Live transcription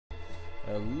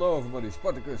Hello everybody,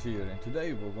 Spartecus here, and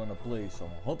today we're gonna play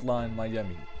some Hotline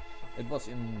Miami. It was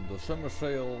in the summer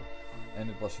sale and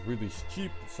it was really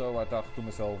cheap, so I thought to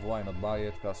myself, why not buy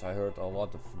it, because I heard a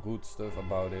lot of good stuff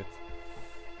about it.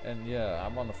 And yeah, I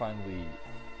wanna finally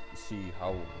see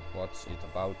what's it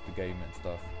about, the game and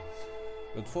stuff.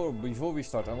 But before we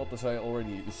start, I want to say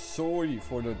already sorry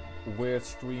for the weird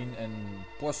screen and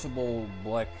possible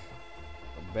black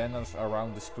banners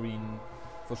around the screen.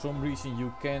 For some reason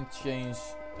you can't change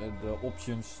the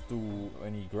options to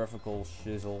any graphical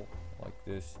shizzle like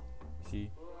this.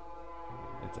 See?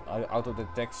 It's out of the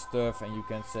text stuff and you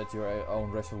can set your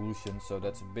own resolution, so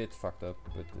that's a bit fucked up,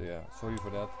 but yeah, sorry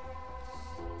for that.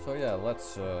 So yeah,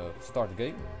 let's start the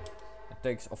game. It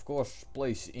takes of course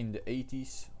place in the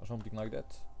 80s or something like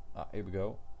that. Ah, here we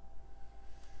go.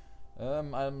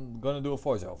 I'm gonna do a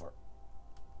voiceover.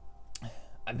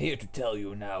 I'm here to tell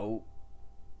you now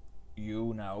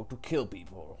to kill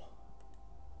people.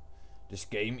 This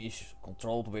game is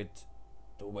controlled with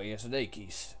the WSD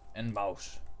keys and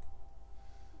mouse.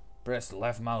 Press the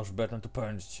left mouse button to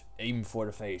punch, aim for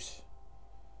the face.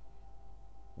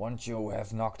 Once you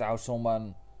have knocked out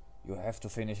someone, you have to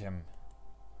finish him.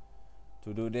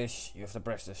 To do this, you have to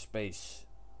press the space.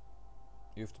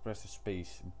 You have to press the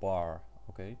space bar,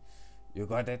 okay? You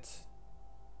got it?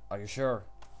 Are you sure?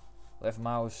 Left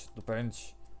mouse to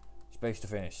punch, space to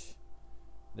finish.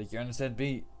 Did you understand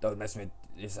me? Don't mess with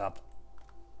this up.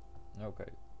 Okay.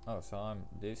 Oh, so I'm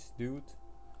this dude.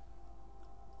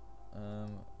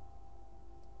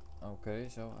 Okay,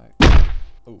 so I...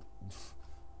 Oh.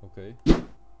 Okay.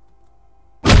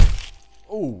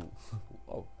 Oh.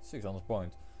 Oh, 600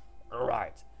 points.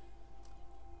 Right.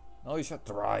 Now you should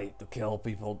try to kill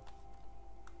people.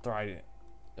 Try...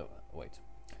 Oh, wait.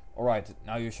 Alright,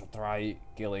 now you should try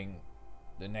killing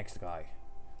the next guy.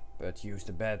 But use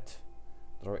the bed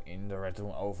in the red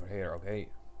room over here, okay?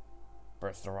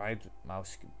 Press the right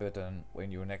mouse button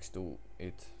when you're next to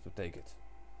it to take it.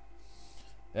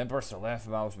 Then press the left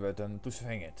mouse button to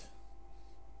swing it.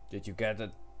 Did you get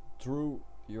it through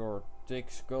your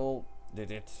thick skull? Did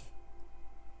it?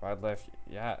 Right, left,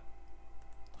 yeah.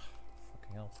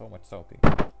 Fucking hell, so much talking.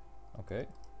 Okay,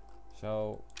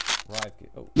 so right,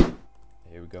 oh,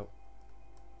 here we go.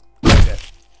 Like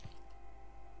that.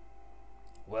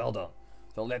 Well done.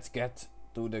 So let's get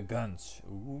to the guns.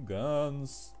 Ooh,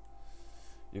 guns.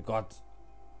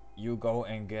 You go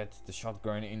and get the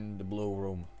shotgun in the blue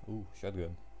room. Ooh,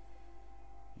 shotgun.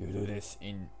 You do this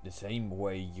in the same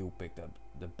way you picked up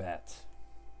the bat.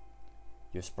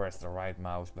 Just press the right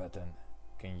mouse button.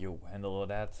 Can you handle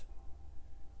that?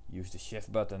 Use the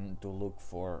shift button to look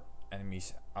for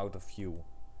enemies out of view.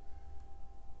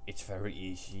 It's very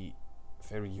easy,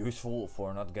 very useful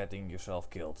for not getting yourself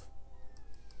killed.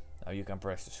 Now you can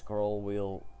press the scroll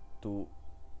wheel to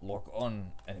lock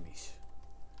on enemies.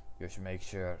 Just make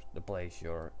sure to place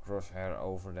your crosshair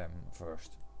over them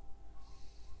first.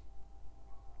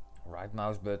 Right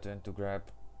mouse button to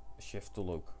grab, shift to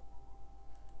look.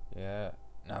 Yeah,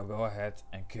 now go ahead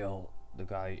and kill the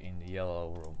guy in the yellow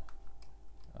room.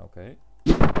 Okay.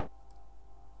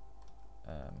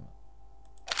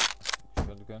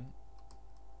 Shotgun.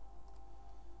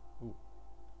 Ooh.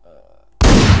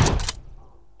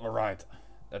 Alright,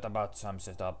 that about sums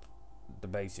it up, the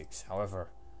basics. However,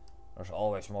 there's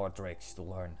always more tricks to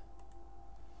learn.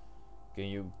 Can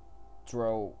you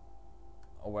throw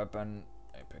a weapon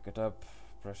and pick it up?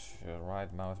 Press your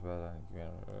right mouse button.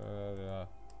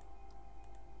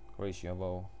 Crazy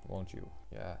bow, won't you?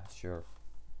 Yeah, sure.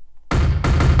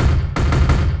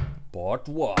 Part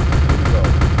 1. Here we go.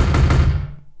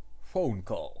 Phone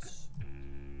calls.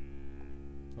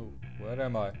 Oh, where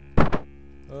am I?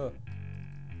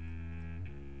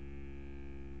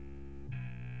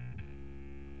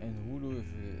 And who do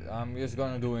I'm just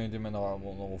gonna do it in my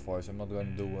normal voice. I'm not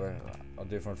gonna do a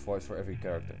different voice for every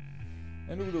character.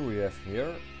 And who do we have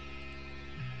here?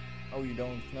 Oh, you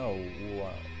don't know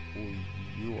who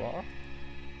you are?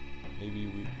 Maybe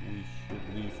we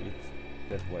should leave it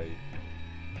that way.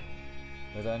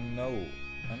 But I know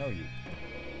you.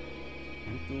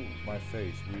 Look to my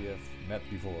face. We have met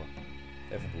before,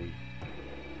 haven't we?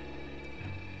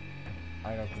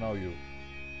 I don't know you.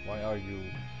 Why are you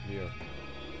here?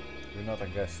 You're not a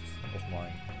guest of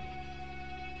mine.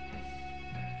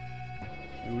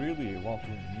 You really want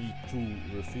me to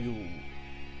reveal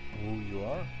who you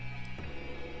are?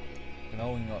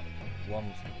 Knowing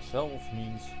oneself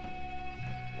means,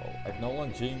 well,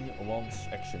 acknowledging one's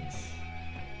actions.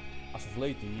 As of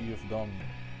lately, you have done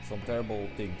some terrible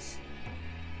things.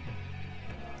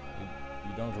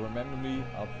 You don't remember me?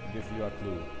 I'll give you a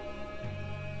clue.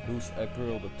 Does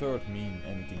April the 3rd mean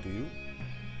anything to you?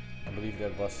 I believe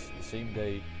that was the same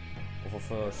day of our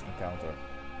first encounter.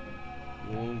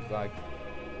 You look like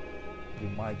you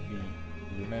might be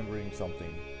remembering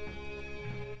something.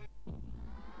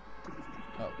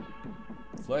 Oh,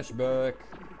 flashback.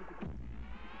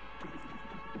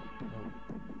 Oh,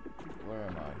 where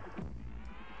am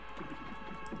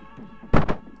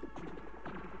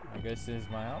I guess this is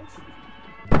my house.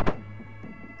 Can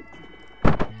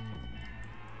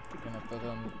I put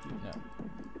on the key? No.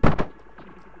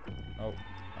 Oh,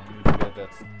 I need to get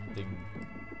that thing.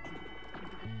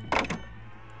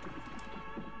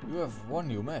 You have one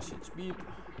new message. Beep.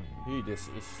 Hey, this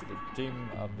is the Tim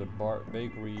at the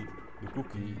bakery. The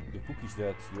cookies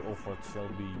that you offered shall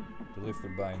be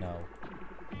delivered by now.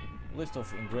 A list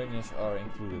of ingredients are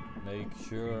included. Make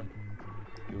sure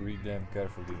you read them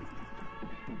carefully.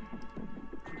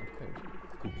 Okay,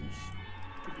 cookies.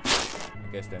 I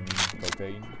guess that means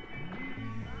cocaine.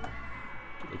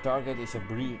 The target is a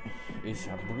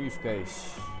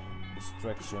briefcase.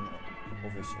 Distraction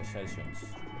of his assassins.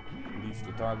 Leave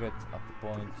the target at the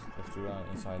point left around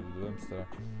inside the dumpster.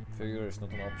 Failure is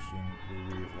not an option.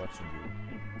 We're watching you.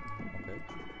 Okay.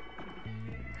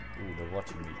 Ooh, they're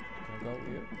watching me. Can I go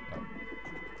here? No.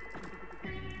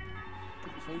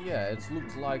 So yeah, it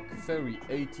looks like very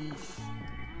 80s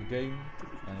game,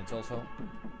 and it's also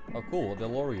cool, a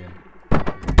DeLorean.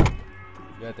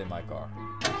 Get in my car.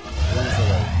 Cruise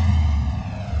away.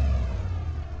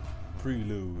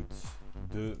 Prelude.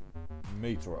 The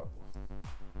Metro.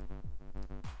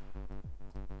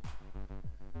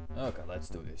 Okay, let's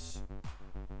do this.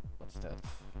 What's that?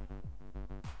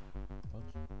 What?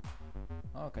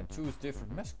 Oh, I can choose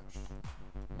different masks.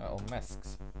 Oh,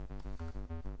 masks.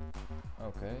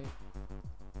 Okay.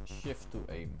 Shift to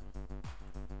aim.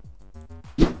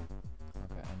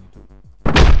 Okay, I need to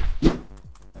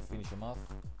finish him off.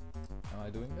 Am I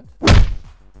doing that?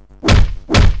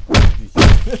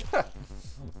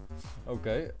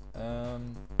 Okay.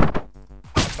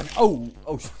 Oh!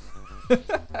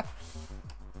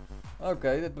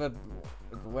 Okay, it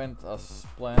went as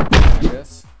planned, I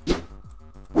guess.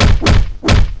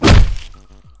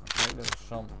 Okay, there's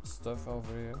some stuff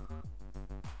over here.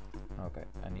 Okay,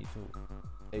 I need to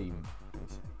aim, they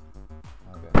say.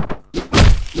 Okay.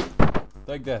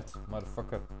 Take that,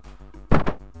 motherfucker.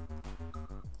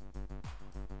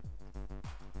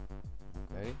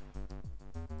 Okay.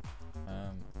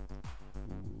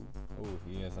 Oh,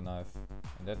 he has a knife.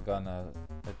 And that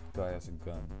guy has a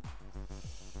gun.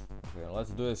 Okay,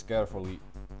 let's do this carefully.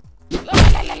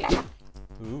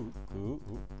 Ooh.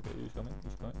 Okay, he's coming.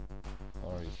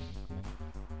 Or he's coming.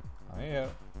 I'm here.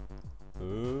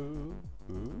 Ooh.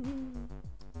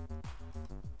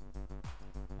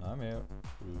 I'm here.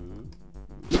 Ooh.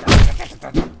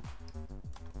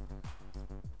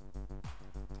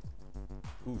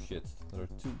 Ooh, shit. There are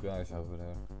two guys over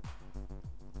there.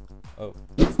 Oh.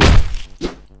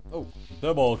 Oh,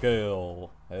 double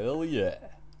kill. Hell yeah.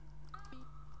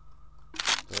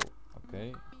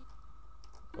 Okay.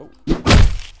 Oh,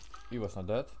 he was not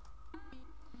dead.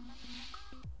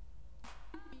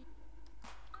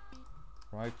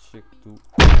 Right check to.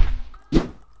 No.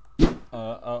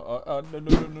 I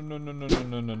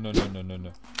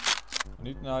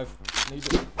need knife. Need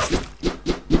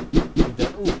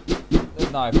that. Ooh,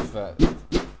 that knife is fast.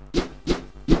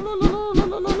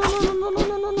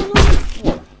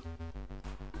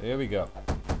 Here we go.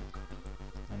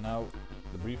 And now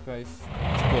the briefcase is closed.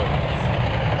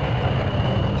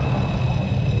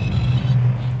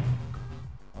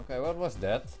 Okay, what was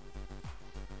that?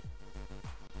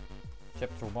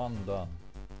 Chapter 1 done.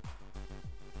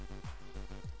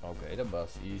 Okay, that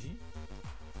was easy.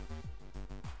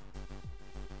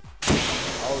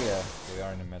 Oh yeah, we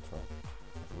are in the metro.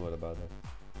 I forgot about that.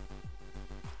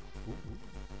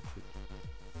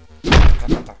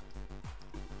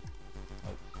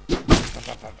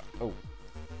 Oh.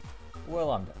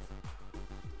 Well, I'm dead.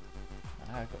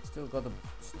 I still got a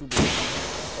stupid.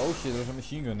 Oh shit, there's a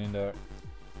machine gun in there.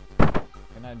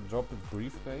 Can I drop the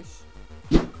briefcase?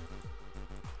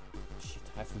 Shit,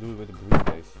 I have to do it with the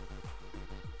briefcase.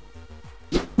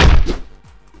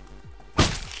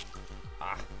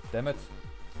 Ah, damn it.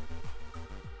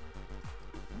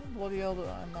 What bloody hell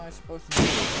am I supposed to do?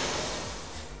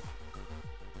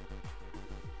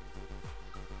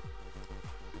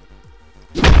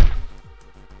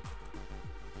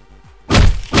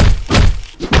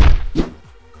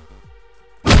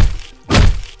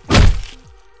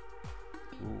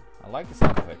 I like the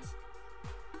sound effects.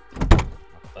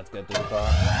 Let's get to the car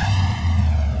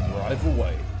and drive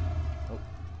away. Oh,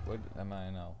 where am I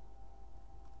now?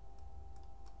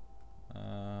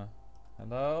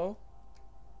 Hello?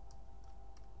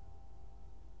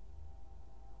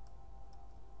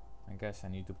 I guess I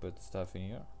need to put stuff in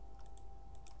here.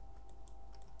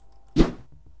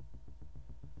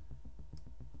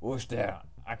 Who's there?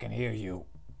 I can hear you.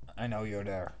 I know you're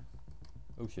there.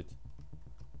 Oh shit.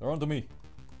 They're onto me.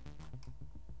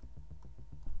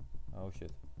 Oh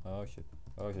shit. Oh shit.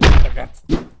 Oh shit. Like that.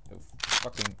 Oh,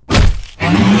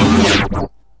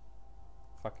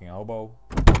 fucking hobo.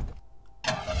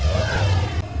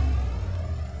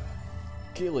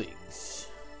 Killings.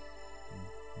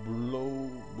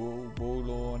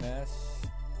 Bolognese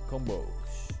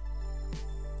combos.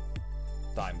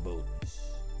 Time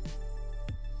bonus.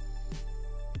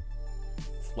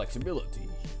 Flexibility.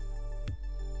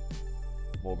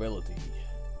 Mobility.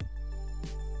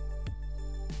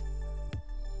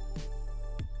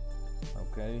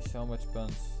 Okay, so much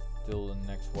punch till the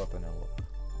next weapon unlock.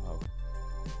 Oh.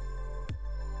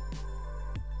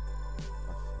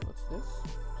 What's this?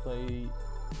 Play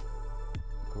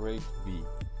Great B.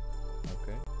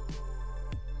 Okay.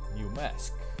 New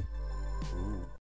mask. Ooh.